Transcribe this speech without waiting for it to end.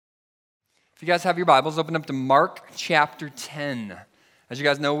If you guys have your Bibles, open up to Mark chapter 10. As you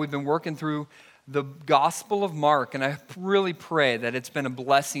guys know, we've been working through the Gospel of Mark, and I really pray that it's been a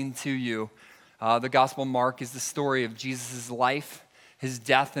blessing to you. The Gospel of Mark is the story of Jesus' life, his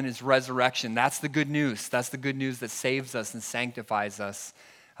death, and his resurrection. That's the good news. That's the good news that saves us and sanctifies us.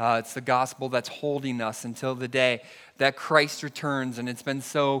 It's the gospel that's holding us until the day that Christ returns, and it's been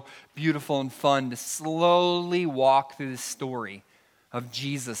so beautiful and fun to slowly walk through the story of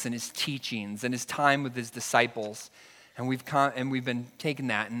Jesus and his teachings and his time with his disciples. And we've been taking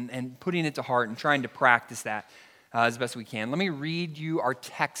that and putting it to heart and trying to practice that as best we can. Let me read you our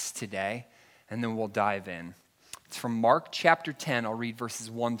text today, and then we'll dive in. It's from Mark chapter 10. I'll read verses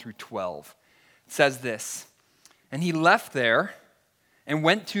 1 through 12. It says this, "And he left there and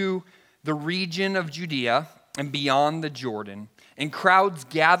went to the region of Judea and beyond the Jordan, and crowds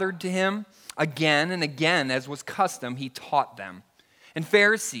gathered to him again and again, as was custom, he taught them. And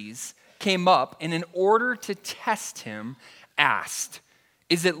Pharisees came up, and in order to test him, asked,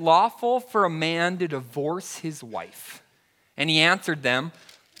 'Is it lawful for a man to divorce his wife?' And he answered them,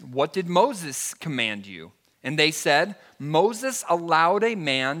 'What did Moses command you?' And they said, 'Moses allowed a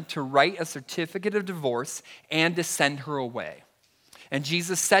man to write a certificate of divorce and to send her away.' And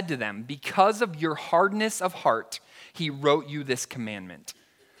Jesus said to them, 'Because of your hardness of heart, he wrote you this commandment.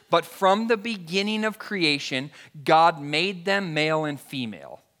 But from the beginning of creation, God made them male and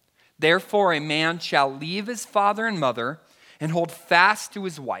female. Therefore, a man shall leave his father and mother and hold fast to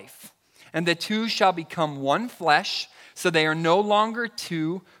his wife, and the two shall become one flesh, so they are no longer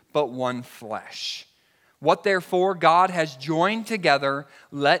two, but one flesh. What therefore God has joined together,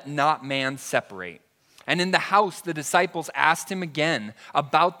 let not man separate.' And in the house, the disciples asked him again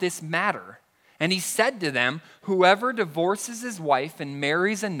about this matter. And he said to them, 'Whoever divorces his wife and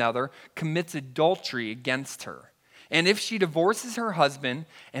marries another commits adultery against her. And if she divorces her husband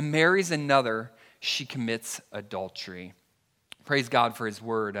and marries another, she commits adultery.'" Praise God for his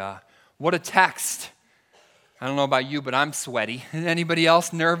word. What a text. I don't know about you, but I'm sweaty. Anybody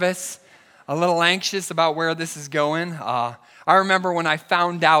else nervous? A little anxious about where this is going? I remember when I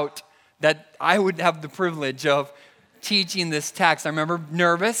found out that I would have the privilege of teaching this text. I remember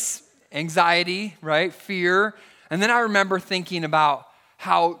nervous, anxiety, right? Fear. And then I remember thinking about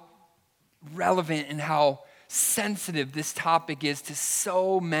how relevant and how sensitive this topic is to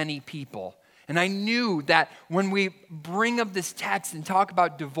so many people. And I knew that when we bring up this text and talk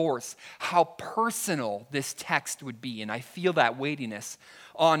about divorce, how personal this text would be. And I feel that weightiness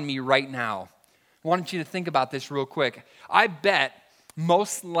on me right now. I want you to think about this real quick. I bet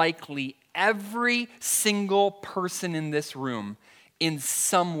most likely every single person in this room in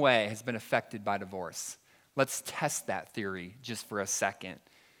some way has been affected by divorce. Let's test that theory just for a second.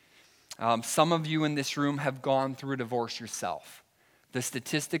 Some of you in this room have gone through a divorce yourself. The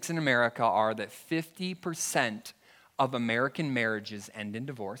statistics in America are that 50% of American marriages end in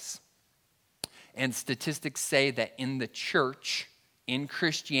divorce. And statistics say that in the church, in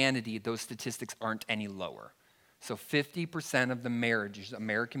Christianity, those statistics aren't any lower. So 50% of the marriages,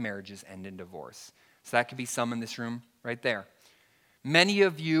 American marriages, end in divorce. So that could be some in this room right there. Many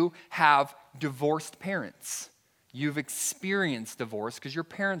of you have divorced parents. You've experienced divorce because your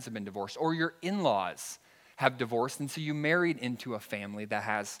parents have been divorced, or your in-laws have divorced, and so you married into a family that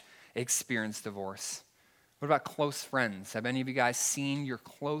has experienced divorce. What about close friends? Have any of you guys seen your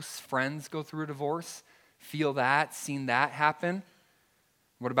close friends go through a divorce? Feel that, seen that happen?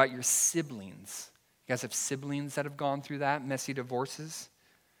 What about your siblings? You guys have siblings that have gone through that, messy divorces?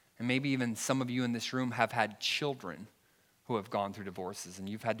 And maybe even some of you in this room have had children who have gone through divorces, and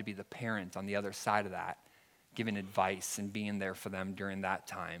you've had to be the parent on the other side of that, giving advice and being there for them during that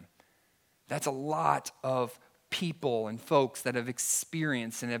time. That's a lot of people and folks that have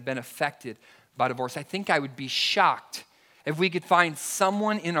experienced and have been affected by divorce. I think I would be shocked if we could find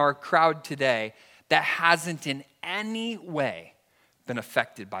someone in our crowd today that hasn't in any way been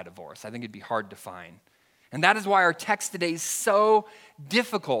affected by divorce. I think it'd be hard to find. And that is why our text today is so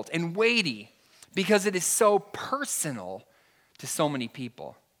difficult and weighty, because it is so personal to so many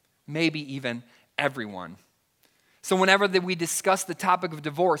people, maybe even everyone. So whenever we discuss the topic of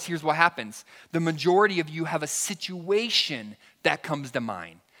divorce, here's what happens. The majority of you have a situation that comes to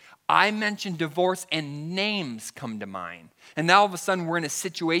mind. I mention divorce and names come to mind. And now all of a sudden we're in a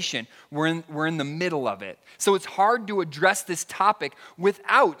situation, we're in the middle of it. So it's hard to address this topic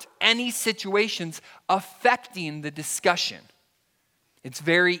without any situations affecting the discussion. It's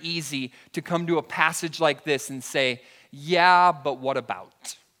very easy to come to a passage like this and say, yeah, but what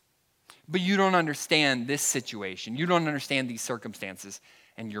about? But you don't understand this situation. You don't understand these circumstances.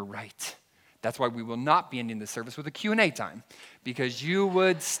 And you're right. That's why we will not be ending the service with a Q&A time, because you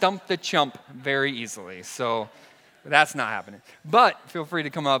would stump the chump very easily. So that's not happening. But feel free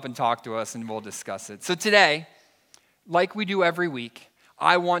to come up and talk to us, and we'll discuss it. So today, like we do every week,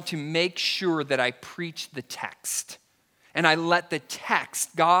 I want to make sure that I preach the text, and I let the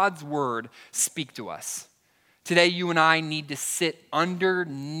text, God's word, speak to us. Today, you and I need to sit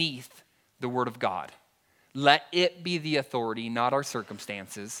underneath the word of God. Let it be the authority, not our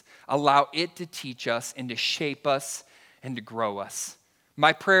circumstances. Allow it to teach us and to shape us and to grow us.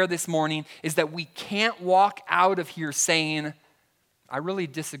 My prayer this morning is that we can't walk out of here saying, I really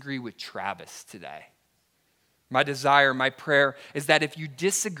disagree with Travis today. My desire, my prayer is that if you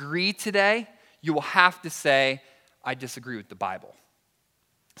disagree today, you will have to say, I disagree with the Bible.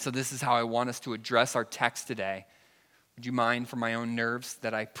 So this is how I want us to address our text today. Would you mind, for my own nerves,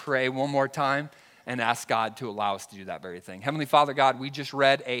 that I pray one more time and ask God to allow us to do that very thing? Heavenly Father, God, we just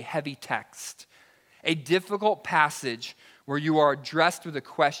read a heavy text, a difficult passage where you are addressed with a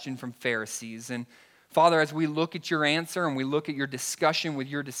question from Pharisees. And Father, as we look at your answer and we look at your discussion with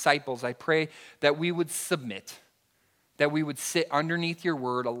your disciples, I pray that we would submit, that we would sit underneath your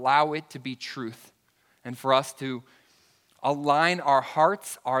word, allow it to be truth, and for us to align our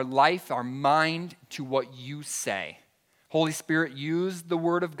hearts, our life, our mind to what you say. Holy Spirit, use the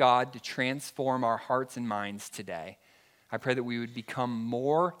word of God to transform our hearts and minds today. I pray that we would become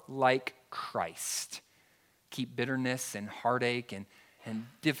more like Christ. Keep bitterness and heartache and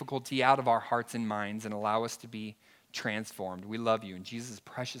difficulty out of our hearts and minds and allow us to be transformed. We love you in Jesus'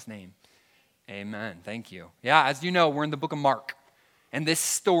 precious name. Amen. Thank you. Yeah, as you know, we're in the book of Mark. And this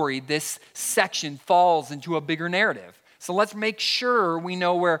story, this section falls into a bigger narrative. So let's make sure we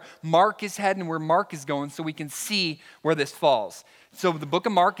know where Mark is heading and where Mark is going so we can see where this falls. So the book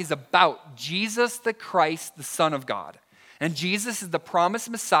of Mark is about Jesus the Christ, the Son of God. And Jesus is the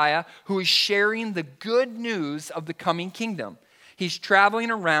promised Messiah who is sharing the good news of the coming kingdom. He's traveling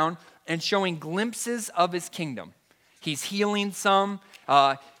around and showing glimpses of his kingdom. He's healing some,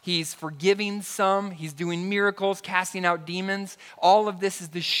 he's forgiving some, he's doing miracles, casting out demons. All of this is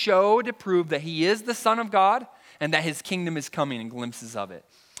the show to prove that he is the Son of God and that his kingdom is coming, and glimpses of it.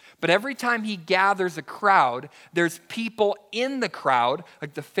 But every time he gathers a crowd, there's people in the crowd,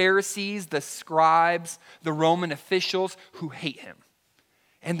 like the Pharisees, the scribes, the Roman officials, who hate him.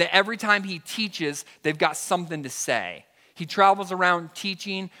 And that every time he teaches, they've got something to say. He travels around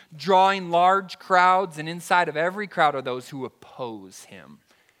teaching, drawing large crowds, and inside of every crowd are those who oppose him.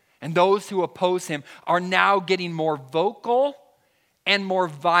 And those who oppose him are now getting more vocal and more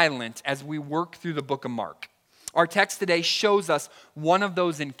violent as we work through the book of Mark. Our text today shows us one of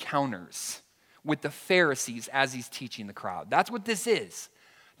those encounters with the Pharisees as he's teaching the crowd. That's what this is.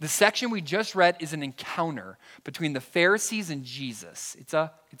 The section we just read is an encounter between the Pharisees and Jesus. It's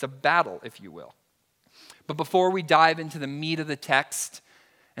a battle, if you will. But before we dive into the meat of the text,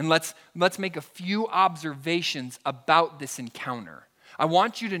 and let's make a few observations about this encounter. I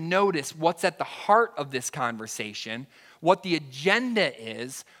want you to notice what's at the heart of this conversation, what the agenda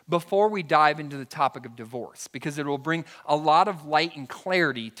is, before we dive into the topic of divorce, because it will bring a lot of light and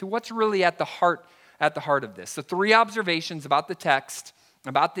clarity to what's really at the heart of this. So 3 observations about the text,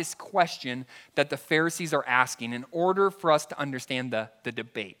 about this question that the Pharisees are asking in order for us to understand the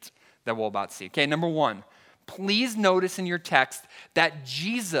debate that we'll about see. Okay, number 1, please notice in your text that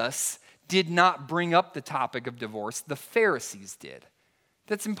Jesus did not bring up the topic of divorce. The Pharisees did.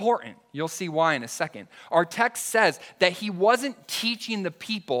 That's important. You'll see why in a second. Our text says that he wasn't teaching the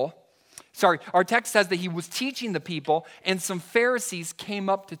people. Our text says that he was teaching the people and some Pharisees came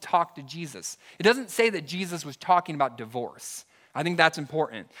up to talk to Jesus. It doesn't say that Jesus was talking about divorce. I think that's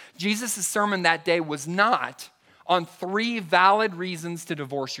important. Jesus' sermon that day was not on 3 valid reasons to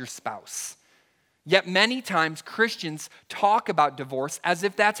divorce your spouse. Yet many times Christians talk about divorce as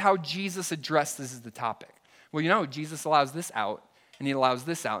if that's how Jesus addresses the topic. Well, Jesus allows this out, and he allows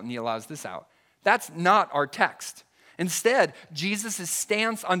this out, and he allows this out. That's not our text. Instead, Jesus'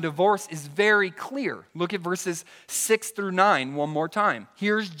 stance on divorce is very clear. Look at verses 6 through 9 one more time.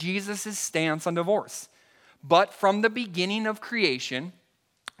 Here's Jesus' stance on divorce. But from the beginning of creation,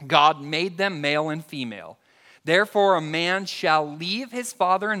 God made them male and female. Therefore, a man shall leave his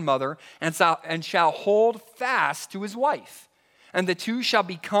father and mother and shall hold fast to his wife, and the two shall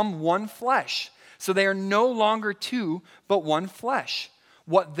become one flesh. So they are no longer 2, but one flesh.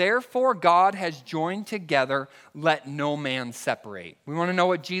 What therefore God has joined together, let no man separate. We want to know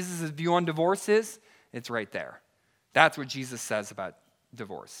what Jesus' view on divorce is? It's right there. That's what Jesus says about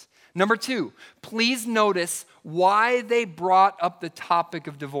divorce. Number 2, please notice why they brought up the topic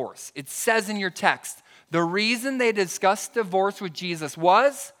of divorce. It says in your text, the reason they discussed divorce with Jesus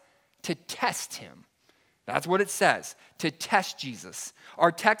was to test him. That's what it says, to test Jesus.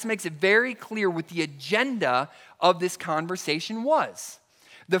 Our text makes it very clear what the agenda of this conversation was.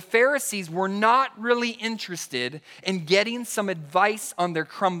 The Pharisees were not really interested in getting some advice on their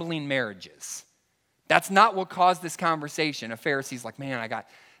crumbling marriages. That's not what caused this conversation. A Pharisee's like, man, I got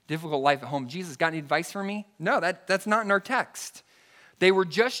a difficult life at home. Jesus, got any advice for me? No, that's not in our text. They were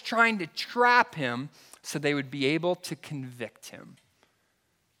just trying to trap him so they would be able to convict him.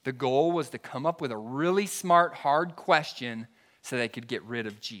 The goal was to come up with a really smart, hard question so they could get rid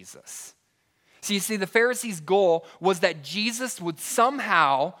of Jesus. So you see, the Pharisees' goal was that Jesus would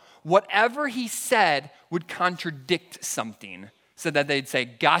somehow, whatever he said, would contradict something so that they'd say,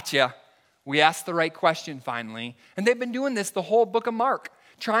 gotcha, we asked the right question finally. And they've been doing this the whole book of Mark,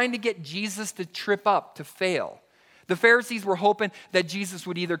 trying to get Jesus to trip up, to fail. The Pharisees were hoping that Jesus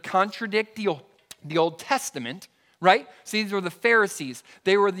would either contradict the Old Testament, right? So these were the Pharisees.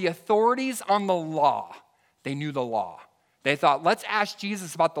 They were the authorities on the law. They knew the law. They thought, let's ask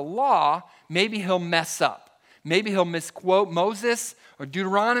Jesus about the law. Maybe he'll mess up. Maybe he'll misquote Moses or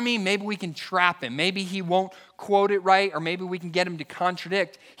Deuteronomy. Maybe we can trap him. Maybe he won't quote it right, or maybe we can get him to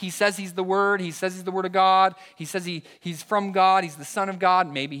contradict. He says he's the Word. He says he's the Word of God. He says he's from God. He's the Son of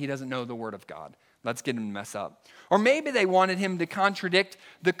God. Maybe he doesn't know the Word of God. Let's get him to mess up. Or maybe they wanted him to contradict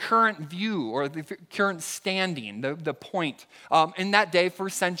the current view or the current standing, the point. In that day,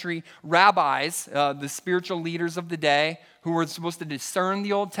 first century rabbis, the spiritual leaders of the day, who were supposed to discern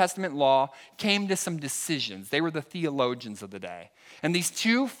the Old Testament law, came to some decisions. They were the theologians of the day. And these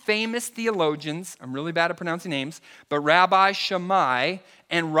two famous theologians, I'm really bad at pronouncing names, but Rabbi Shammai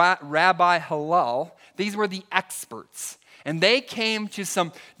and Rabbi Hillel, these were the experts. And they came to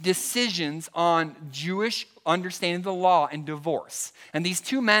some decisions on Jewish understanding of the law and divorce. And these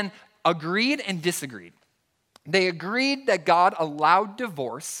two men agreed and disagreed. They agreed that God allowed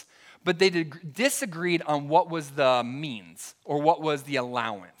divorce, but they disagreed on what was the means or what was the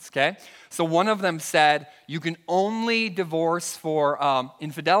allowance, okay? So one of them said you can only divorce for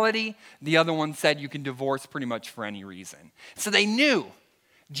infidelity. The other one said you can divorce pretty much for any reason. So they knew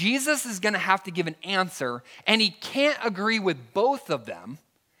Jesus is going to have to give an answer, and he can't agree with both of them.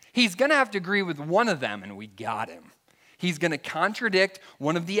 He's going to have to agree with one of them, and we got him. He's going to contradict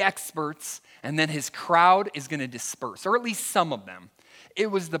one of the experts, and then his crowd is going to disperse, or at least some of them.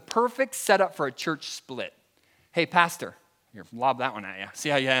 It was the perfect setup for a church split. Hey, pastor, here, lob that one at you. See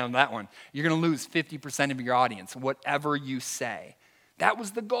how you handle that one. You're going to lose 50% of your audience, whatever you say. That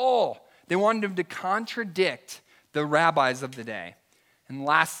was the goal. They wanted him to contradict the rabbis of the day. And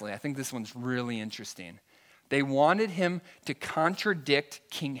lastly, I think this one's really interesting. They wanted him to contradict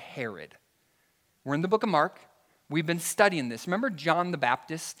King Herod. We're in the book of Mark. We've been studying this. Remember John the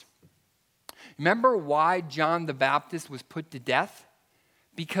Baptist? Remember why John the Baptist was put to death?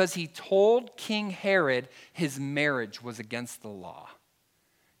 Because he told King Herod his marriage was against the law.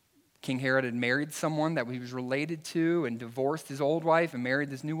 King Herod had married someone that he was related to and divorced his old wife and married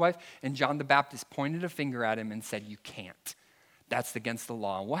this new wife. And John the Baptist pointed a finger at him and said, you can't. That's against the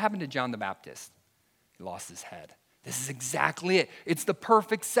law. And what happened to John the Baptist? He lost his head. This is exactly it. It's the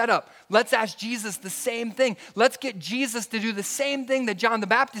perfect setup. Let's ask Jesus the same thing. Let's get Jesus to do the same thing that John the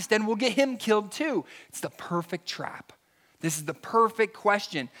Baptist did, and we'll get him killed too. It's the perfect trap. This is the perfect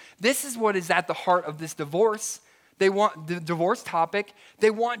question. This is what is at the heart of this divorce. They want the divorce topic.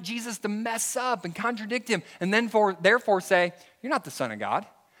 They want Jesus to mess up and contradict him, and then therefore say, you're not the Son of God.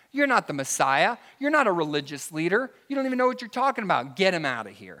 You're not the Messiah. You're not a religious leader. You don't even know what you're talking about. Get him out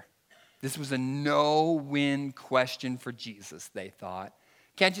of here. This was a no-win question for Jesus, they thought.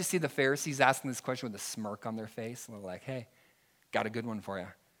 Can't you see the Pharisees asking this question with a smirk on their face? And they're like, hey, got a good one for you.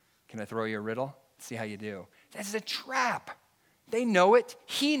 Can I throw you a riddle? See how you do. This is a trap. They know it.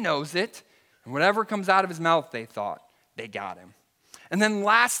 He knows it. And whatever comes out of his mouth, they thought, they got him. And then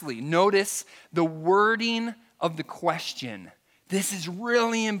lastly, notice the wording of the question. This is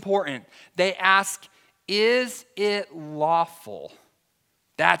really important. They ask, is it lawful?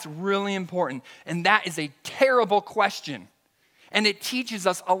 That's really important. And that is a terrible question. And it teaches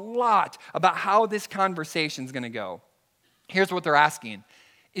us a lot about how this conversation is going to go. Here's what they're asking.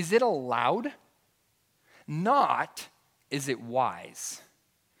 Is it allowed? Not, is it wise?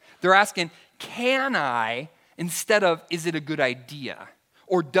 They're asking, can I, instead of, is it a good idea?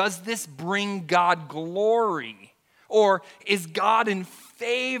 Or does this bring God glory? Or is God in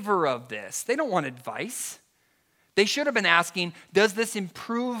favor of this? They don't want advice. They should have been asking, does this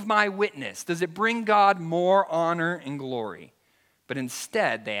improve my witness? Does it bring God more honor and glory? But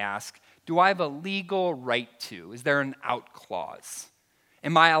instead, they ask, do I have a legal right to? Is there an out clause?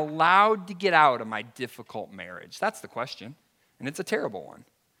 Am I allowed to get out of my difficult marriage? That's the question, and it's a terrible one.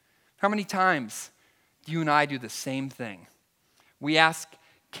 How many times do you and I do the same thing? We ask,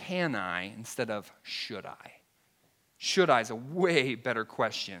 can I, instead of should I? Should I is a way better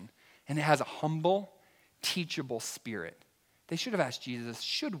question, and it has a humble, teachable spirit. They should have asked Jesus,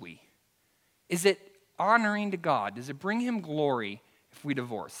 should we? Is it honoring to God? Does it bring him glory if we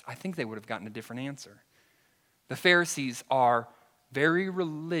divorce? I think they would have gotten a different answer. The Pharisees are very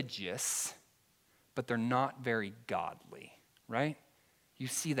religious, but they're not very godly, right? You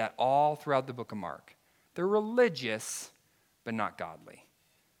see that all throughout the book of Mark. They're religious, but not godly.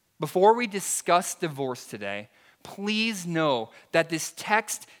 Before we discuss divorce today, please know that this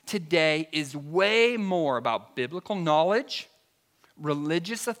text today is way more about biblical knowledge,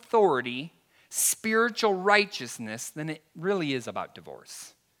 religious authority, spiritual righteousness than it really is about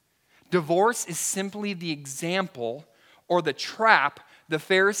divorce. Divorce is simply the example or the trap the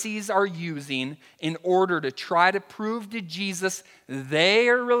Pharisees are using in order to try to prove to Jesus they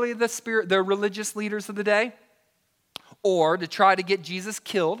are really the religious leaders of the day, or to try to get Jesus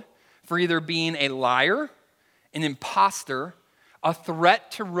killed for either being a liar, an imposter, a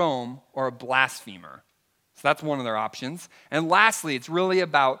threat to Rome, or a blasphemer. So that's one of their options. And lastly, it's really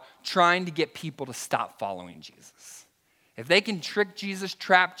about trying to get people to stop following Jesus. If they can trick Jesus,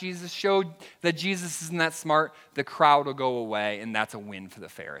 trap Jesus, show that Jesus isn't that smart, the crowd will go away, and that's a win for the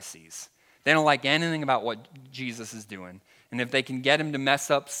Pharisees. They don't like anything about what Jesus is doing. And if they can get him to mess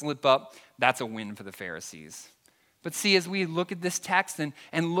up, slip up, that's a win for the Pharisees. But see, as we look at this text and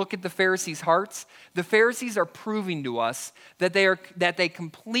look at the Pharisees' hearts, the Pharisees are proving to us that they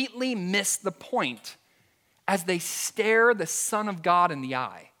completely miss the point as they stare the Son of God in the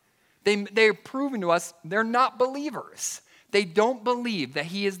eye. They're proving to us they're not believers. They don't believe that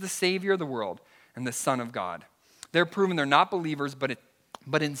he is the Savior of the world and the Son of God. They're proving they're not believers,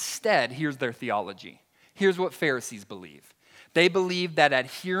 but instead, here's their theology. Here's what Pharisees believe. They believe that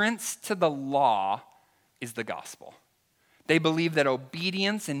adherence to the law is the gospel. They believe that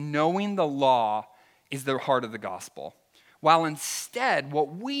obedience and knowing the law is the heart of the gospel. While instead,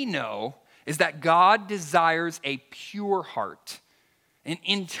 what we know is that God desires a pure heart, an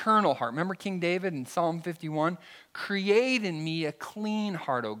internal heart. Remember King David in Psalm 51? Create in me a clean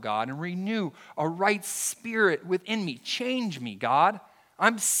heart, O God, and renew a right spirit within me. Change me, God.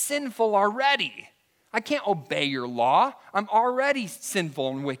 I'm sinful already. I can't obey your law. I'm already sinful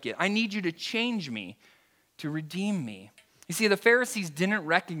and wicked. I need you to change me, to redeem me. You see, the Pharisees didn't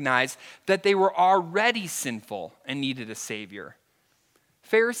recognize that they were already sinful and needed a Savior.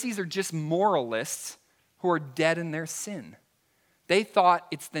 Pharisees are just moralists who are dead in their sin. They thought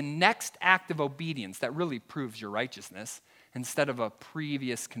it's the next act of obedience that really proves your righteousness instead of a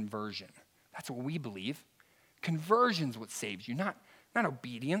previous conversion. That's what we believe. Conversion's what saves you, not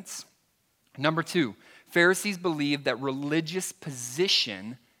obedience. Number two, Pharisees believe that religious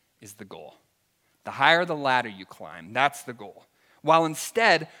position is the goal. The higher the ladder you climb, that's the goal. While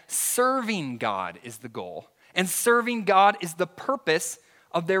instead, serving God is the goal. And serving God is the purpose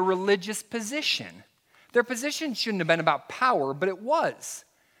of their religious position. Their position shouldn't have been about power, but it was.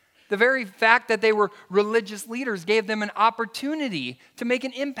 The very fact that they were religious leaders gave them an opportunity to make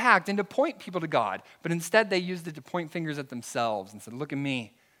an impact and to point people to God. But instead, they used it to point fingers at themselves and said, look at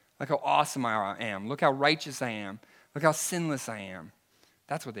me. Look how awesome I am. Look how righteous I am. Look how sinless I am.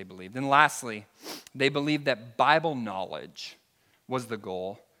 That's what they believed. And lastly, they believed that Bible knowledge was the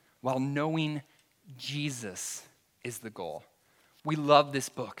goal, while knowing Jesus is the goal. We love this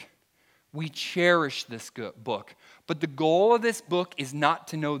book. We cherish this book. But the goal of this book is not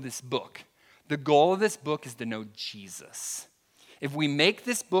to know this book. The goal of this book is to know Jesus. If we make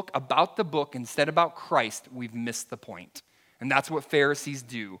this book about the book instead about Christ, we've missed the point. And that's what Pharisees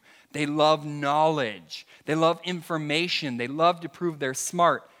do. They love knowledge. They love information. They love to prove they're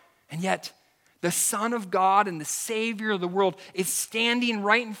smart. And yet, the Son of God and the Savior of the world is standing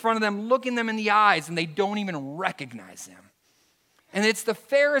right in front of them, looking them in the eyes, and they don't even recognize him. And it's the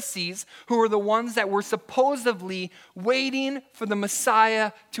Pharisees who are the ones that were supposedly waiting for the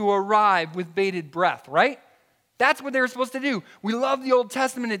Messiah to arrive with bated breath, right? That's what they were supposed to do. We love the Old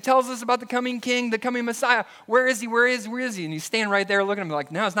Testament. It tells us about the coming king, the coming Messiah. Where is he? Where is he? And you stand right there looking at him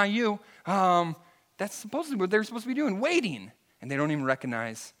like, no, it's not you. That's supposedly what they're supposed to be doing, waiting. And they don't even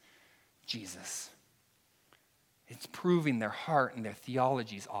recognize Jesus. It's proving their heart and their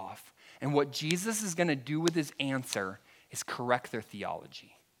theology is off. And what Jesus is going to do with his answer is correct their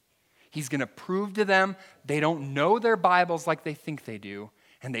theology. He's going to prove to them they don't know their Bibles like they think they do,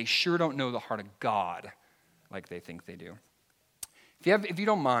 and they sure don't know the heart of God like they think they do. If you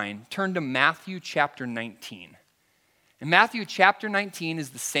don't mind, turn to Matthew chapter 19. And Matthew chapter 19 is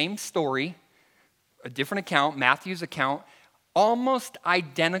the same story, a different account, Matthew's account, almost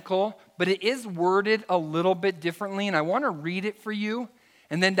identical, but it is worded a little bit differently, and I want to read it for you,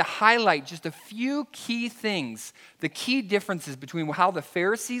 and then to highlight just a few key things, the key differences between how the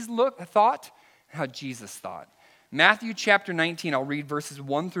Pharisees thought and how Jesus thought. Matthew chapter 19, I'll read verses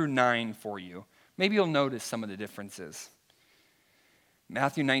 1 through 9 for you. Maybe you'll notice some of the differences.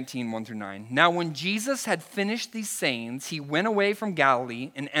 Matthew 19, 1 through 9. Now when Jesus had finished these sayings, he went away from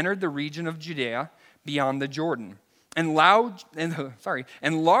Galilee and entered the region of Judea beyond the Jordan. And large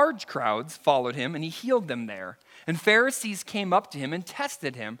crowds followed him, and he healed them there. And Pharisees came up to him and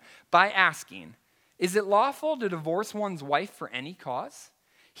tested him by asking, "Is it lawful to divorce one's wife for any cause?"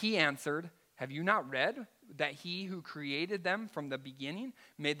 He answered, "Have you not read that he who created them from the beginning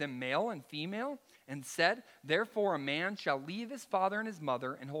made them male and female, and said, 'Therefore a man shall leave his father and his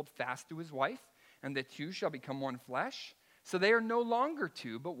mother and hold fast to his wife, and the two shall become one flesh?' So they are no longer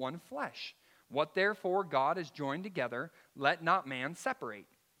two, but one flesh. What therefore God has joined together, let not man separate."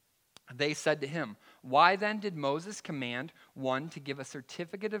 They said to him, "Why then did Moses command one to give a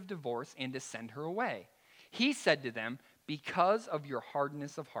certificate of divorce and to send her away?" He said to them, "Because of your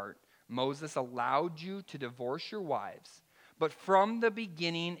hardness of heart, Moses allowed you to divorce your wives. But from the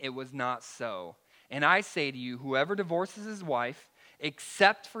beginning it was not so. And I say to you, whoever divorces his wife,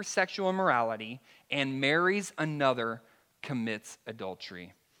 except for sexual immorality, and marries another, commits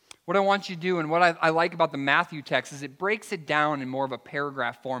adultery." What I want you to do, and what I like about the Matthew text, is it breaks it down in more of a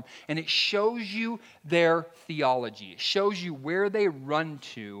paragraph form, and it shows you their theology. It shows you where they run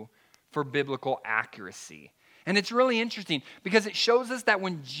to for biblical accuracy. And it's really interesting because it shows us that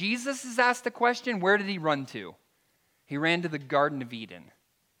when Jesus is asked a question, where did he run to? He ran to the Garden of Eden.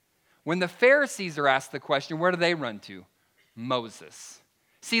 When the Pharisees are asked the question, where do they run to? Moses.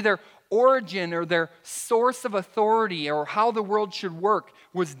 See, their origin or their source of authority or how the world should work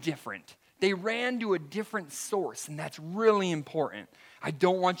was different. They ran to a different source, and that's really important. I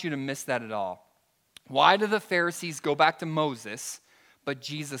don't want you to miss that at all. Why do the Pharisees go back to Moses, but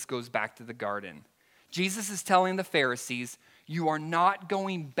Jesus goes back to the garden? Jesus is telling the Pharisees, you are not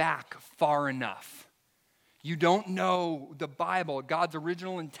going back far enough. You don't know the Bible, God's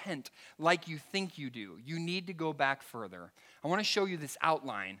original intent, like you think you do. You need to go back further. I want to show you this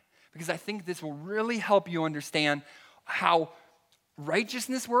outline because I think this will really help you understand how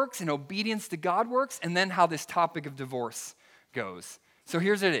righteousness works and obedience to God works, and then how this topic of divorce goes. So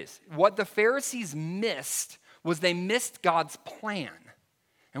here's what it is. What the Pharisees missed was they missed God's plan.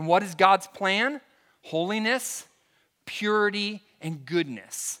 And what is God's plan? Holiness, purity, and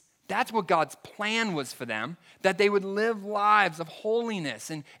goodness. That's what God's plan was for them, that they would live lives of holiness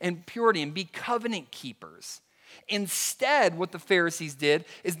and purity and be covenant keepers. Instead, what the Pharisees did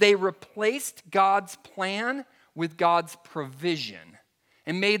is they replaced God's plan with God's provision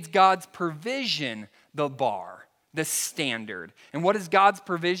and made God's provision the bar, the standard. And what is God's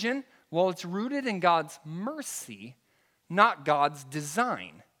provision? Well, it's rooted in God's mercy, not God's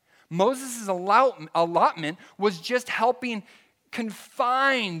design. Moses' allotment was just helping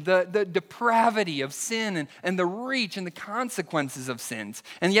confine the depravity of sin and the reach and the consequences of sins.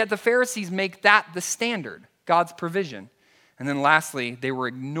 And yet the Pharisees make that the standard, God's provision. And then lastly, they were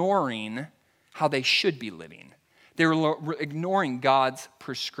ignoring how they should be living. They were ignoring God's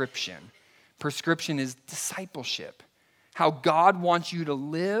prescription. Prescription is discipleship, how God wants you to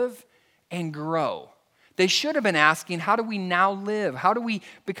live and grow. They should have been asking, how do we now live? How do we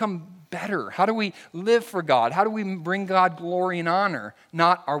become better? How do we live for God? How do we bring God glory and honor?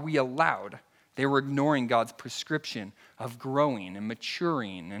 Not, are we allowed? They were ignoring God's prescription of growing and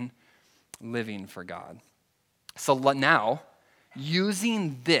maturing and living for God. So now,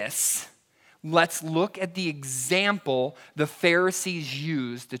 using this, let's look at the example the Pharisees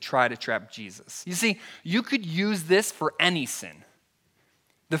used to try to trap Jesus. You see, you could use this for any sin.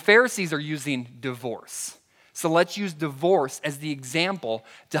 The Pharisees are using divorce. So let's use divorce as the example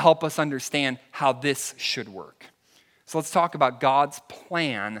to help us understand how this should work. So let's talk about God's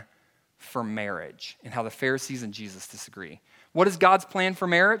plan for marriage and how the Pharisees and Jesus disagree. What is God's plan for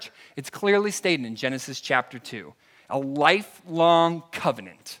marriage? It's clearly stated in Genesis chapter 2. A lifelong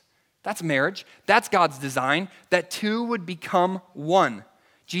covenant. That's marriage. That's God's design, that two would become one.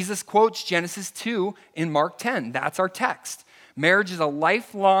 Jesus quotes Genesis 2 in Mark 10. That's our text. Marriage is a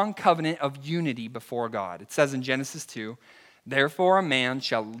lifelong covenant of unity before God. It says in Genesis 2, "Therefore a man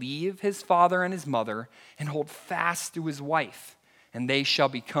shall leave his father and his mother and hold fast to his wife, and they shall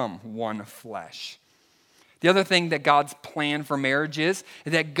become one flesh." The other thing that God's plan for marriage is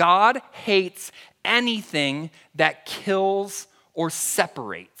that God hates anything that kills or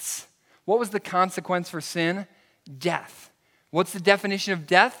separates. What was the consequence for sin? Death. What's the definition of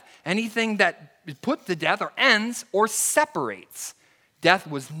death? Anything that is put to death or ends or separates. Death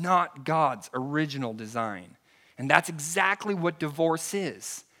was not God's original design. And that's exactly what divorce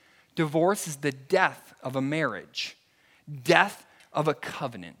is. Divorce is the death of a marriage, death of a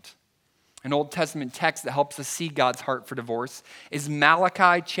covenant. An Old Testament text that helps us see God's heart for divorce is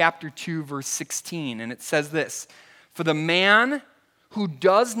Malachi chapter 2, verse 16. And it says this, "For the man who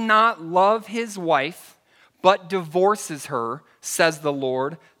does not love his wife, but divorces her, says the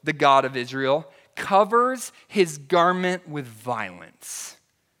Lord, the God of Israel, covers his garment with violence,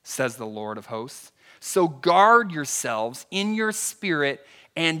 says the Lord of hosts. So guard yourselves in your spirit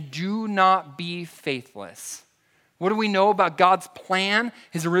and do not be faithless." What do we know about God's plan,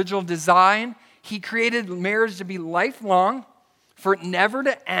 his original design? He created marriage to be lifelong, for it never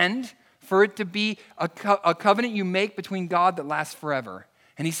to end, for it to be a covenant you make between God that lasts forever.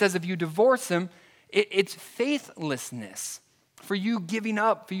 And he says if you divorce him, it's faithlessness, for you giving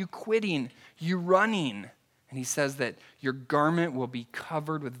up, for you quitting, you running. And he says that your garment will be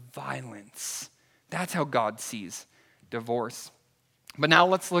covered with violence. That's how God sees divorce. But now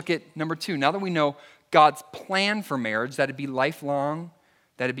let's look at number 2. Now that we know God's plan for marriage, that it'd be lifelong,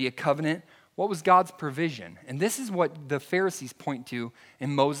 that it'd be a covenant, what was God's provision? And this is what the Pharisees point to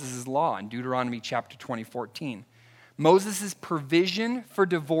in Moses' law in Deuteronomy chapter 20:14. Moses' provision for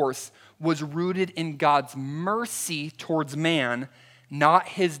divorce was rooted in God's mercy towards man, not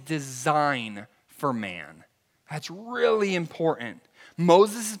his design for man. That's really important.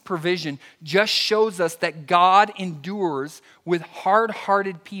 Moses' provision just shows us that God endures with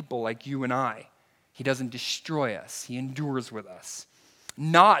hard-hearted people like you and I. He doesn't destroy us. He endures with us.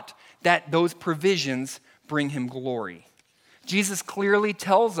 Not that those provisions bring him glory. Jesus clearly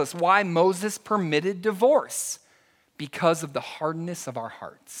tells us why Moses permitted divorce. Because of the hardness of our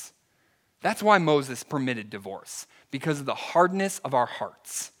hearts. That's why Moses permitted divorce. Because of the hardness of our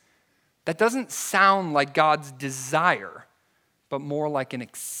hearts. That doesn't sound like God's desire, but more like an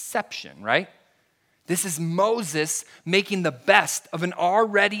exception, right? This is Moses making the best of an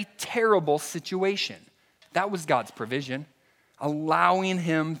already terrible situation. That was God's provision, allowing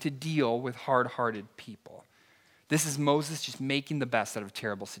him to deal with hard-hearted people. This is Moses just making the best out of a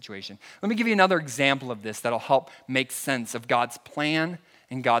terrible situation. Let me give you another example of this that'll help make sense of God's plan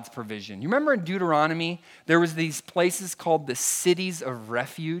and God's provision. You remember in Deuteronomy, there was these places called the cities of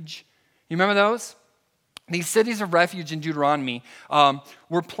refuge. You remember those? These cities of refuge in Deuteronomy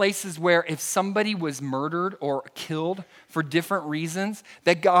were places where if somebody was murdered or killed for different reasons,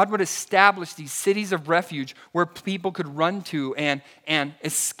 that God would establish these cities of refuge where people could run to and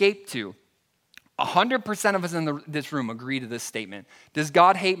escape to. 100% of us in this room agree to this statement. Does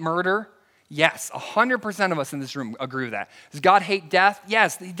God hate murder? Yes, 100% of us in this room agree with that. Does God hate death?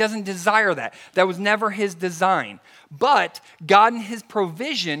 Yes, he doesn't desire that. That was never his design. But God in his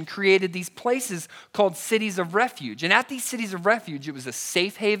provision created these places called cities of refuge. And at these cities of refuge, it was a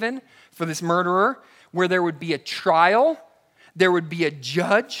safe haven for this murderer where there would be a trial, there would be a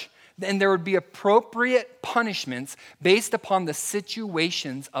judge, and there would be appropriate punishments based upon the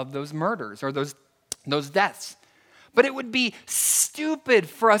situations of those murders or those deaths. But it would be stupid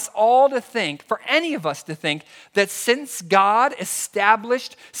for us all to think, for any of us to think, that since God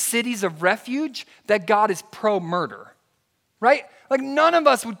established cities of refuge, that God is pro-murder, right? Like none of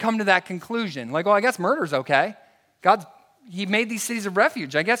us would come to that conclusion. Like, well, I guess murder's okay. He made these cities of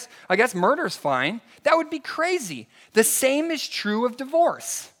refuge. I guess murder's fine. That would be crazy. The same is true of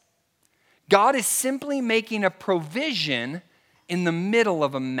divorce. God is simply making a provision in the middle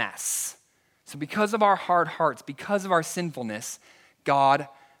of a mess. So because of our hard hearts, because of our sinfulness, God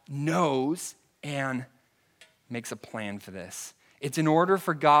knows and makes a plan for this. It's in order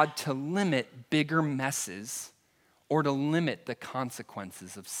for God to limit bigger messes or to limit the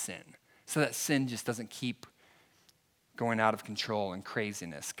consequences of sin so that sin just doesn't keep going out of control and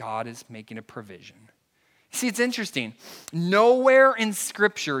craziness. God is making a provision. See, it's interesting. Nowhere in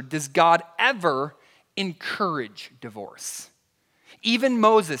Scripture does God ever encourage divorce. Even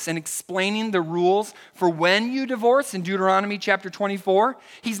Moses, in explaining the rules for when you divorce in Deuteronomy chapter 24,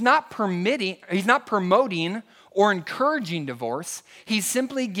 he's not promoting or encouraging divorce. He's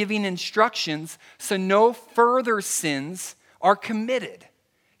simply giving instructions so no further sins are committed.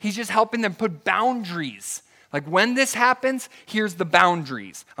 He's just helping them put boundaries. Like when this happens, here's the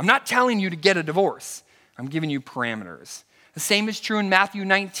boundaries. I'm not telling you to get a divorce. I'm giving you parameters. The same is true in Matthew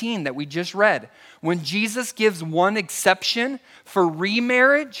 19 that we just read. When Jesus gives one exception for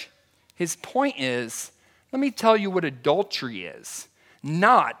remarriage, his point is, let me tell you what adultery is,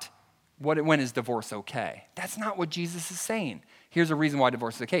 not when is divorce okay. That's not what Jesus is saying. Here's a reason why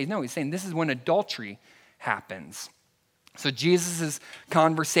divorce is okay. No, he's saying this is when adultery happens. So Jesus'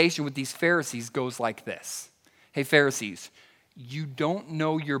 conversation with these Pharisees goes like this. Hey, Pharisees, you don't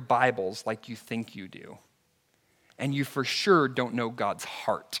know your Bibles like you think you do. And you for sure don't know God's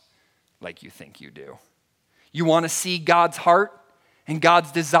heart like you think you do. You want to see God's heart and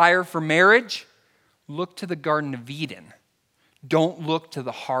God's desire for marriage? Look to the Garden of Eden. Don't look to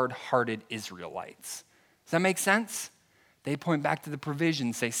the hard-hearted Israelites. Does that make sense? They point back to the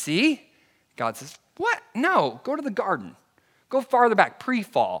provision, say, see? God says, what? No, go to the garden. Go farther back,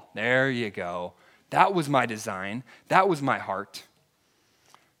 pre-fall. There you go. That was my design. That was my heart.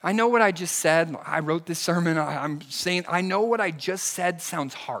 I know what I just said. I wrote this sermon. I'm saying, I know what I just said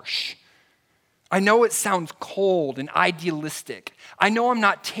sounds harsh. I know it sounds cold and idealistic. I know I'm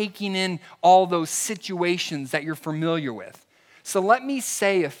not taking in all those situations that you're familiar with. So let me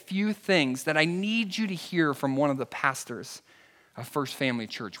say a few things that I need you to hear from one of the pastors of First Family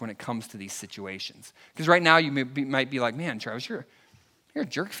Church when it comes to these situations. Because right now you might be like, man, Travis, you're a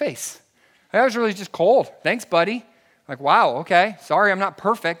jerk face. That was really just cold. Thanks, buddy. Like, wow, okay, sorry, I'm not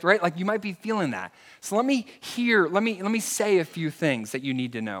perfect, right? Like you might be feeling that. So let me say a few things that you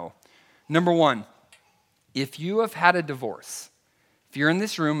need to know. Number one, if you have had a divorce, if you're in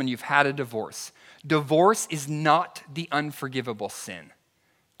this room and you've had a divorce, divorce is not the unforgivable sin.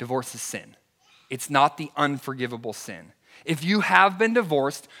 Divorce is sin. It's not the unforgivable sin. If you have been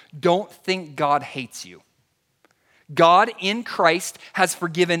divorced, don't think God hates you. God in Christ has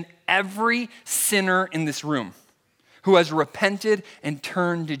forgiven every sinner in this room who has repented and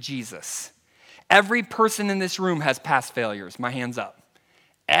turned to Jesus. Every person in this room has past failures. My hand's up.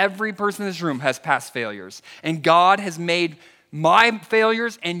 Every person in this room has past failures. And God has made my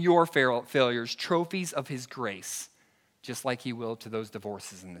failures and your failures trophies of his grace, just like he will to those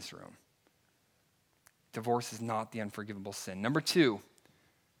divorces in this room. Divorce is not the unforgivable sin. Number two,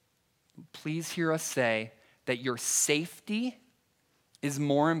 please hear us say that your safety is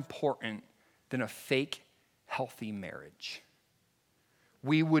more important than a fake, healthy marriage.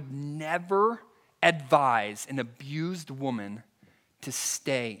 We would never advise an abused woman to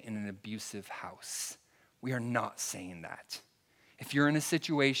stay in an abusive house. We are not saying that. If you're in a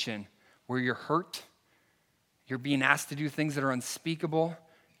situation where you're hurt, you're being asked to do things that are unspeakable,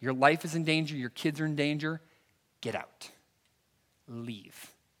 your life is in danger, your kids are in danger, get out.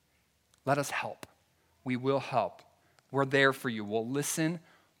 Leave. Let us help. We will help. We're there for you. We'll listen.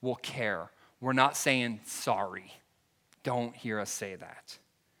 We'll care. We're not saying sorry. Don't hear us say that.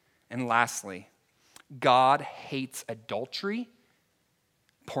 And lastly, God hates adultery,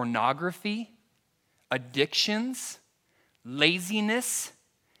 pornography, addictions, laziness,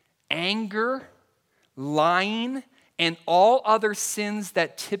 anger, lying, and all other sins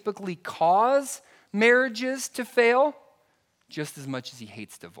that typically cause marriages to fail just as much as he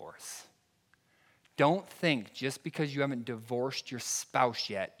hates divorce. Don't think just because you haven't divorced your spouse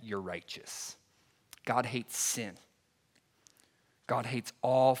yet, you're righteous. God hates sin. God hates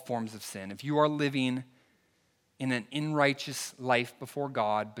all forms of sin. If you are living in an unrighteous life before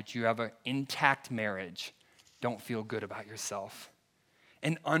God, but you have an intact marriage, don't feel good about yourself.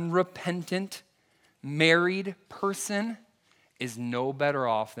 An unrepentant married person is no better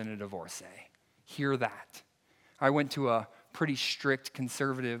off than a divorcee. Hear that. I went to a pretty strict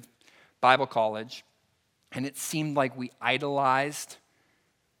conservative Bible college, and it seemed like we idolized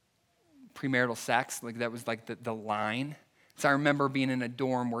premarital sex. Like that was like the line. So I remember being in a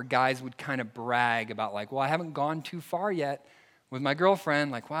dorm where guys would kind of brag about like, well, I haven't gone too far yet with my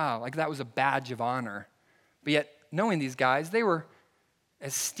girlfriend. Like, wow, like that was a badge of honor. But yet, knowing these guys, they were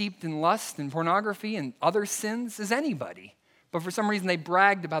as steeped in lust and pornography and other sins as anybody. But for some reason, they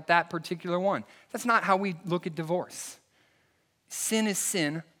bragged about that particular one. That's not how we look at divorce. Sin is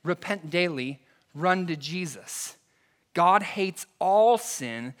sin. Repent daily. Run to Jesus. God hates all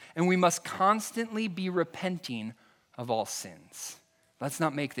sin, and we must constantly be repenting of all sins. Let's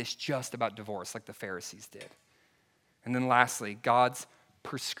not make this just about divorce like the Pharisees did. And then lastly, God's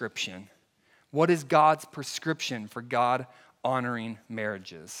prescription. What is God's prescription for God-honoring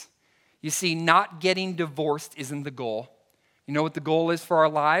marriages? You see, not getting divorced isn't the goal. You know what the goal is for our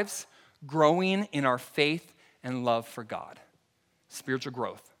lives? Growing in our faith and love for God. Spiritual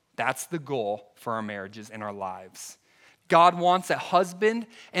growth. That's the goal for our marriages and our lives. God wants a husband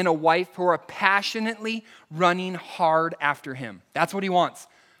and a wife who are passionately running hard after him. That's what he wants.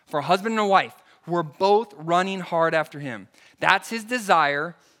 For a husband and a wife who are both running hard after him. That's his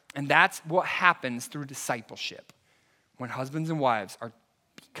desire, and that's what happens through discipleship. When husbands and wives are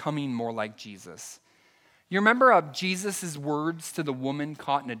becoming more like Jesus. You remember Jesus' words to the woman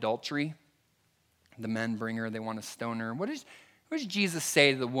caught in adultery? The men bring her, they want to stone her. What does Jesus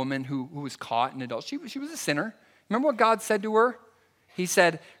say to the woman who was caught in adultery? She was a sinner. Remember what God said to her? He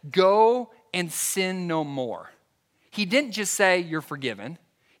said, go and sin no more. He didn't just say, you're forgiven.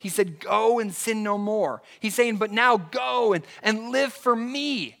 He said, go and sin no more. He's saying, but now go and live for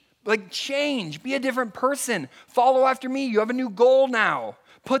me. Like change, be a different person. Follow after me. You have a new goal now.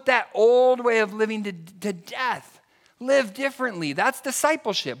 Put that old way of living to death. Live differently. That's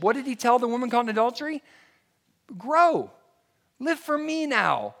discipleship. What did he tell the woman caught in adultery? Grow. Live for me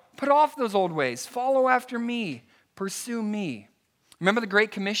now. Put off those old ways. Follow after me. Pursue me. Remember the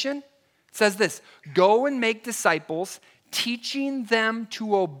Great Commission? It says this, go and make disciples, teaching them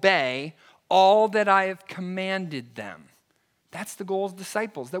to obey all that I have commanded them. That's the goal as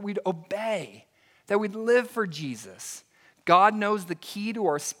disciples, that we'd obey, that we'd live for Jesus. God knows the key to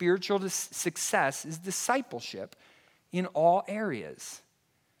our spiritual success is discipleship in all areas.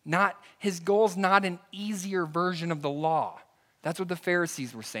 His goal is not an easier version of the law. That's what the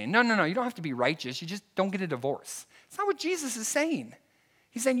Pharisees were saying. No, you don't have to be righteous. You just don't get a divorce. It's not what Jesus is saying.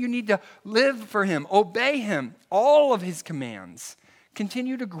 He's saying you need to live for him, obey him, all of his commands.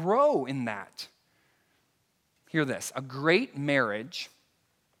 Continue to grow in that. Hear this, a great marriage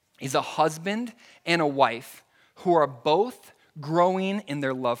is a husband and a wife who are both growing in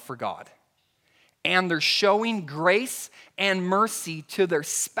their love for God. And they're showing grace and mercy to their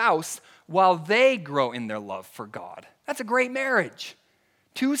spouse while they grow in their love for God. That's a great marriage.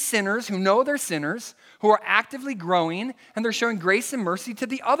 Two sinners who know they're sinners, who are actively growing, and they're showing grace and mercy to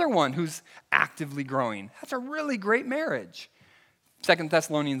the other one who's actively growing. That's a really great marriage. 2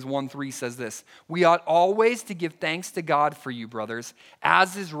 Thessalonians 1:3 says this, we ought always to give thanks to God for you, brothers,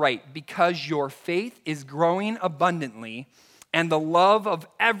 as is right, because your faith is growing abundantly, and the love of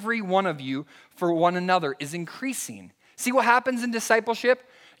every one of you for one another is increasing. See what happens in discipleship?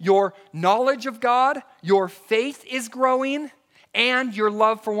 Your knowledge of God, your faith is growing, and your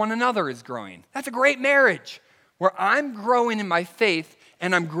love for one another is growing. That's a great marriage, where I'm growing in my faith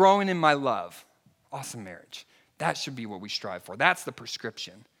and I'm growing in my love. Awesome marriage. That should be what we strive for. That's the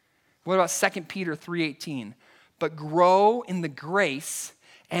prescription. What about 2 Peter 3:18? But grow in the grace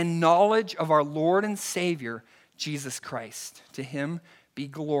and knowledge of our Lord and Savior, Jesus Christ. To him be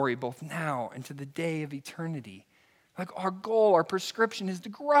glory both now and to the day of eternity. Like our goal, our prescription is to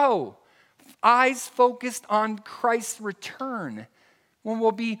grow. Eyes focused on Christ's return, when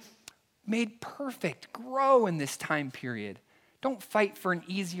we'll be made perfect. Grow in this time period. Don't fight for an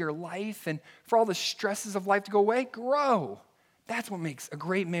easier life and for all the stresses of life to go away. Grow. That's what makes a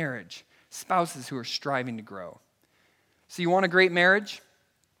great marriage. Spouses who are striving to grow. So you want a great marriage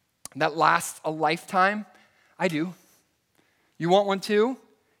that lasts a lifetime? I do. You want one too?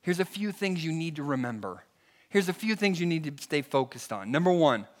 Here's a few things you need to remember. Here's a few things you need to stay focused on. Number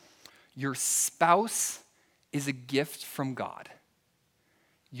one, your spouse is a gift from God.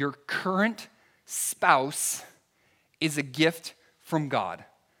 Your current spouse is a gift from God.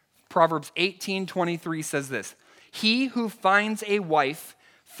 Proverbs 18:23 says this, he who finds a wife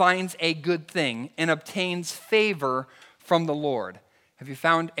finds a good thing and obtains favor from the Lord. Have you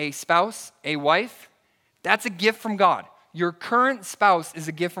found a spouse, a wife? That's a gift from God. Your current spouse is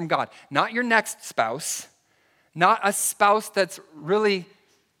a gift from God. Not your next spouse, not a spouse that's really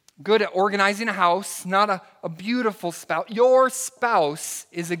good at organizing a house, not a beautiful spouse. Your spouse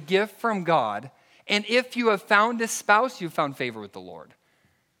is a gift from God. And if you have found a spouse, you've found favor with the Lord.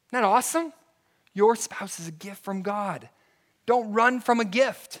 Isn't that awesome? Your spouse is a gift from God. Don't run from a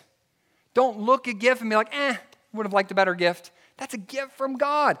gift. Don't look a gift and be like, would have liked a better gift. That's a gift from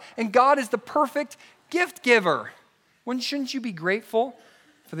God. And God is the perfect gift giver. Shouldn't you be grateful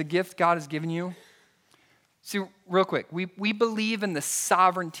for the gift God has given you? See, real quick, we believe in the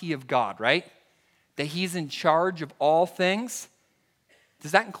sovereignty of God, right? That he's in charge of all things.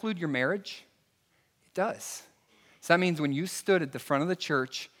 Does that include your marriage? It does. So that means when you stood at the front of the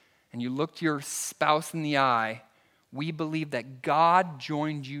church and you looked your spouse in the eye, we believe that God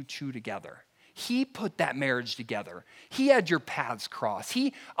joined you two together. He put that marriage together. He had your paths cross.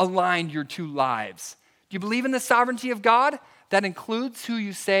 He aligned your two lives. Do you believe in the sovereignty of God? That includes who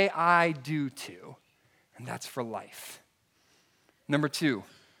you say, I do to. And that's for life. Number two,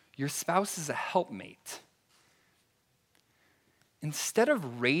 your spouse is a helpmate. Instead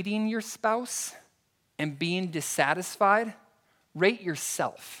of rating your spouse and being dissatisfied, rate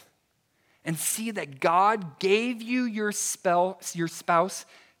yourself and see that God gave you your spouse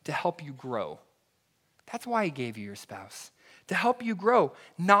to help you grow. That's why he gave you your spouse, to help you grow,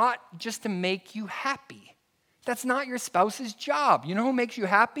 not just to make you happy. That's not your spouse's job. You know who makes you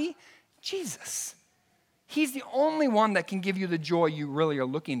happy? Jesus. He's the only one that can give you the joy you really are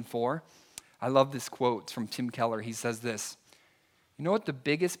looking for. I love this quote. It's from Tim Keller. He says this, you know what the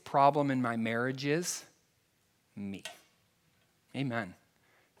biggest problem in my marriage is? me. Amen.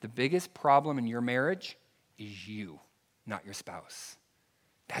 The biggest problem in your marriage is you, not your spouse.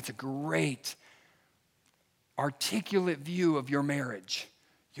 That's a great, articulate view of your marriage.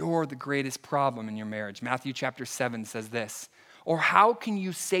 You're the greatest problem in your marriage. Matthew chapter 7 says this, or how can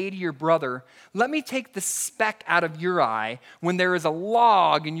you say to your brother, let me take the speck out of your eye when there is a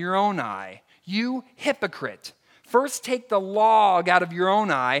log in your own eye? You hypocrite. First take the log out of your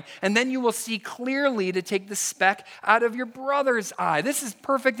own eye, and then you will see clearly to take the speck out of your brother's eye. This is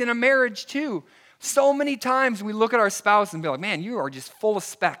perfect in a marriage too. So many times we look at our spouse and be like, man, you are just full of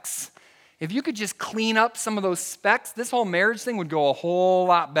specks. If you could just clean up some of those specks, this whole marriage thing would go a whole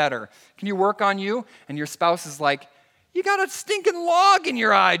lot better. Can you work on you? And your spouse is like, you got a stinking log in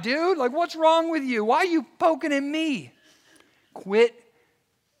your eye, dude. Like, what's wrong with you? Why are you poking at me? Quit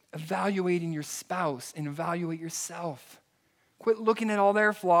evaluating your spouse and evaluate yourself. Quit looking at all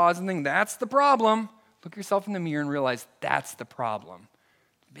their flaws and think, that's the problem. Look yourself in the mirror and realize that's the problem.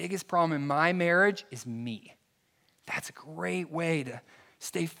 The biggest problem in my marriage is me. That's a great way to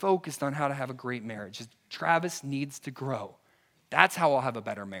stay focused on how to have a great marriage. Travis needs to grow. That's how I'll have a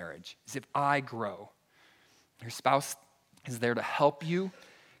better marriage, is if I grow. Your spouse is there to help you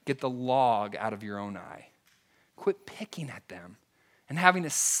get the log out of your own eye. Quit picking at them and having a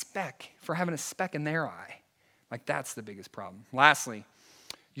speck in their eye. Like, that's the biggest problem. Lastly,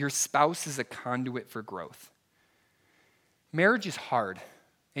 your spouse is a conduit for growth. Marriage is hard.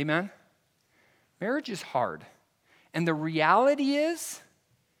 Amen? Marriage is hard. And the reality is,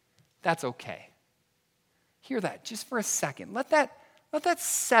 that's okay. Hear that just for a second. Let that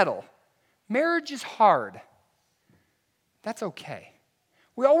settle. Marriage is hard. That's okay.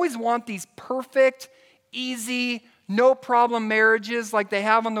 We always want these perfect, easy, no problem marriages like they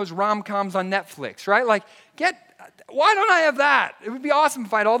have on those rom-coms on Netflix, right? Like, why don't I have that? It would be awesome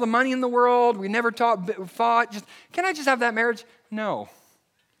if I had all the money in the world. We never fought. Can I just have that marriage? No.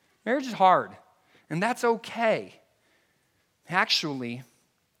 Marriage is hard, and that's okay. Actually,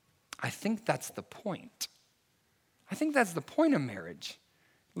 I think that's the point. I think that's the point of marriage.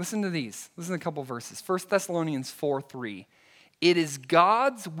 Listen to these. Listen to a couple verses. 1 Thessalonians 4:3. It is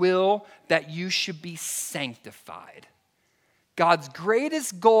God's will that you should be sanctified. God's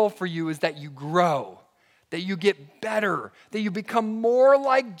greatest goal for you is that you grow, that you get better, that you become more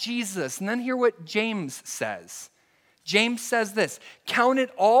like Jesus. And then hear what James says. James says this, count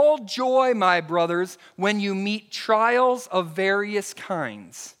it all joy, my brothers, when you meet trials of various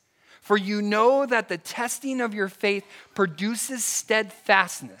kinds. For you know that the testing of your faith produces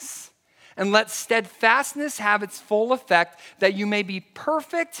steadfastness. And let steadfastness have its full effect, that you may be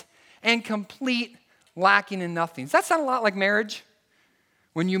perfect and complete, lacking in nothing. Does that sound a lot like marriage?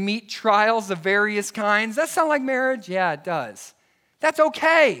 When you meet trials of various kinds, does that sound like marriage? Yeah, it does. That's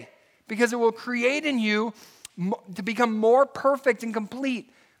okay, because it will create in you to become more perfect and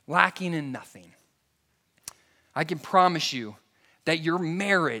complete, lacking in nothing. I can promise you that your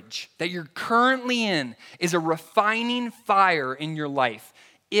marriage that you're currently in is a refining fire in your life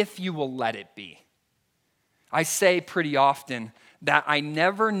if you will let it be. I say pretty often that I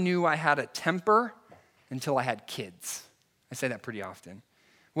never knew I had a temper until I had kids. I say that pretty often.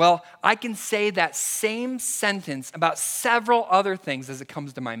 Well, I can say that same sentence about several other things as it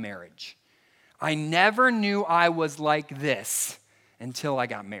comes to my marriage. I never knew I was like this until I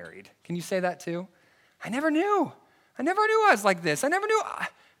got married. Can you say that too? I never knew I was like this. I never knew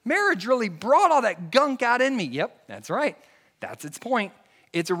marriage really brought all that gunk out in me. Yep, that's right. That's its point.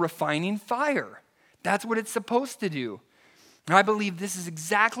 It's a refining fire. That's what it's supposed to do. And I believe this is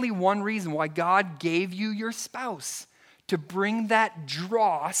exactly one reason why God gave you your spouse, to bring that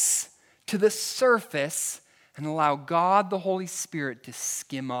dross to the surface and allow God, the Holy Spirit, to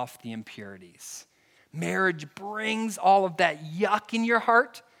skim off the impurities. Marriage brings all of that yuck in your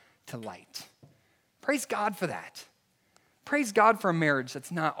heart to light. Praise God for that. Praise God for a marriage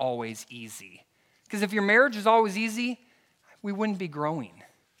that's not always easy. Because if your marriage is always easy, we wouldn't be growing.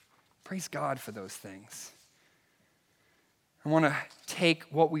 Praise God for those things. I want to take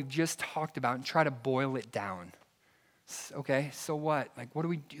what we've just talked about and try to boil it down. Okay, so what? Like, what do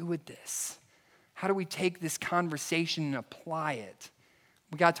we do with this? How do we take this conversation and apply it?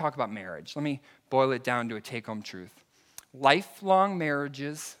 We got to talk about marriage. Let me boil it down to a take-home truth. Lifelong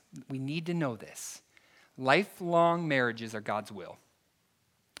marriages, we need to know this. Lifelong marriages are God's will.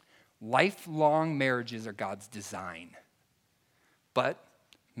 Lifelong marriages are God's design. But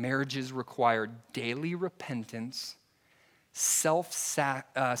marriages require daily repentance,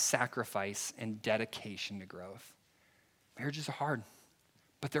 self-sacrifice, and dedication to growth. Marriages are hard,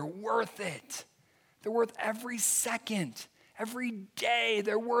 but they're worth it. They're worth every second, every day.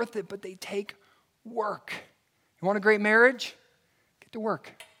 They're worth it, but they take work. You want a great marriage? Get to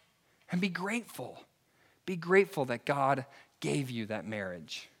work and be grateful. Be grateful that God gave you that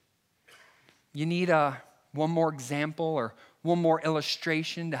marriage. You need one more example or one more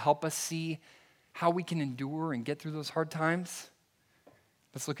illustration to help us see how we can endure and get through those hard times?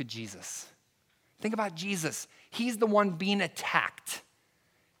 Let's look at Jesus. Think about Jesus. He's the one being attacked.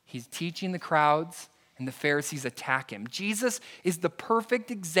 He's teaching the crowds, and the Pharisees attack him. Jesus is the perfect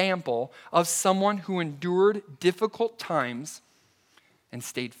example of someone who endured difficult times and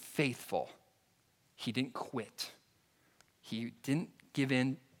stayed faithful. He didn't quit. He didn't give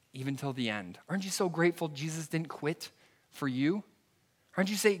in even till the end. Aren't you so grateful Jesus didn't quit for you? Aren't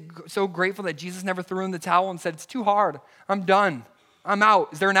you so grateful that Jesus never threw in the towel and said, it's too hard, I'm done, I'm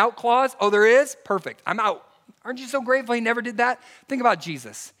out. Is there an out clause? Oh, there is? Perfect, I'm out. Aren't you so grateful he never did that? Think about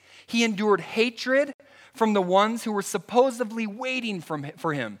Jesus. He endured hatred from the ones who were supposedly waiting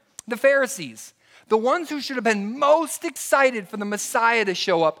for him, the Pharisees. The ones who should have been most excited for the Messiah to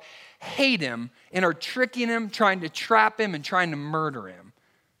show up hate him and are tricking him, trying to trap him, and trying to murder him.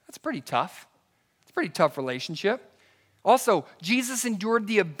 That's pretty tough. It's a pretty tough relationship. Also, Jesus endured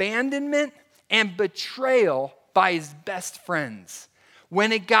the abandonment and betrayal by his best friends.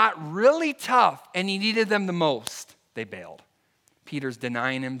 When it got really tough and he needed them the most, they bailed. Peter's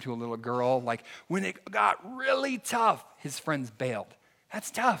denying him to a little girl. Like, when it got really tough, his friends bailed.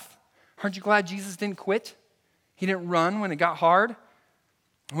 That's tough. Aren't you glad Jesus didn't quit? He didn't run when it got hard.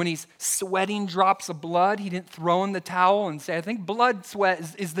 When he's sweating drops of blood, he didn't throw in the towel and say, I think blood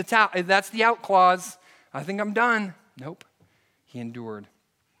sweat is the towel. That's the out clause. I think I'm done. Nope. He endured.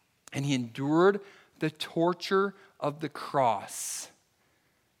 And he endured the torture of the cross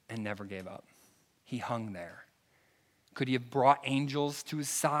and never gave up. He hung there. Could he have brought angels to his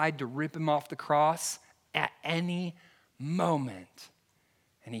side to rip him off the cross at any moment?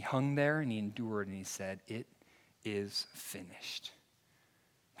 And he hung there and he endured and he said, it is finished.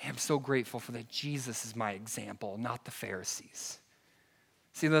 Man, I'm so grateful for that Jesus is my example, not the Pharisees.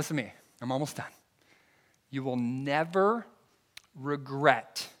 See, listen to me. I'm almost done. You will never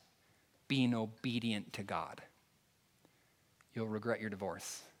regret being obedient to God. You'll regret your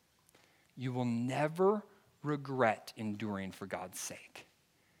divorce. You will never regret enduring for God's sake.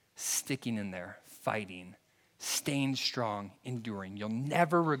 Sticking in there, fighting, staying strong, enduring. You'll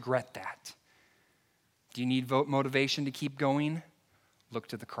never regret that. Do you need motivation to keep going? Look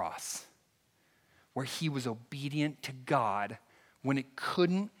to the cross, where he was obedient to God when it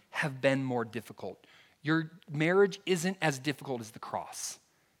couldn't have been more difficult. Your marriage isn't as difficult as the cross.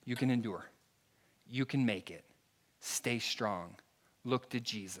 You can endure. You can make it. Stay strong. Look to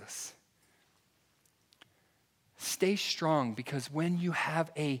Jesus. Stay strong, because when you have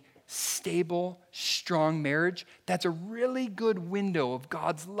a stable, strong marriage, that's a really good window of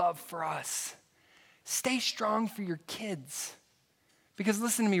God's love for us. Stay strong for your kids. Because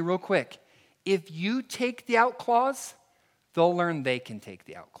listen to me real quick. If you take the out clause, they'll learn they can take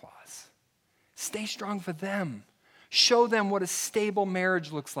the out clause. Stay strong for them. Show them what a stable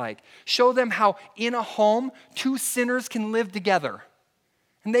marriage looks like. Show them how in a home, two sinners can live together.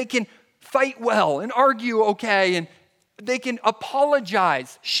 And they can fight well and argue okay, and they can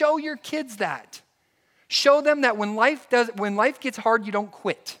apologize. Show your kids that. Show them that when life gets hard, you don't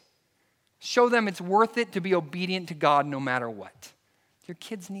quit. Show them it's worth it to be obedient to God no matter what. Your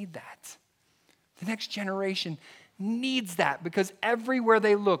kids need that. The next generation needs that, because everywhere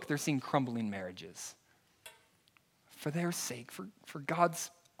they look, they're seeing crumbling marriages. For their sake, for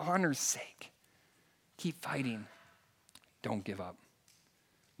God's honor's sake, keep fighting. Don't give up.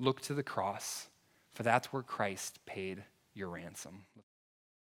 Look to the cross, for that's where Christ paid your ransom.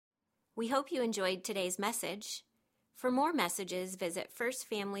 We hope you enjoyed today's message. For more messages, visit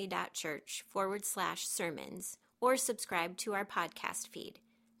firstfamily.church/sermons or subscribe to our podcast feed.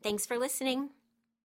 Thanks for listening.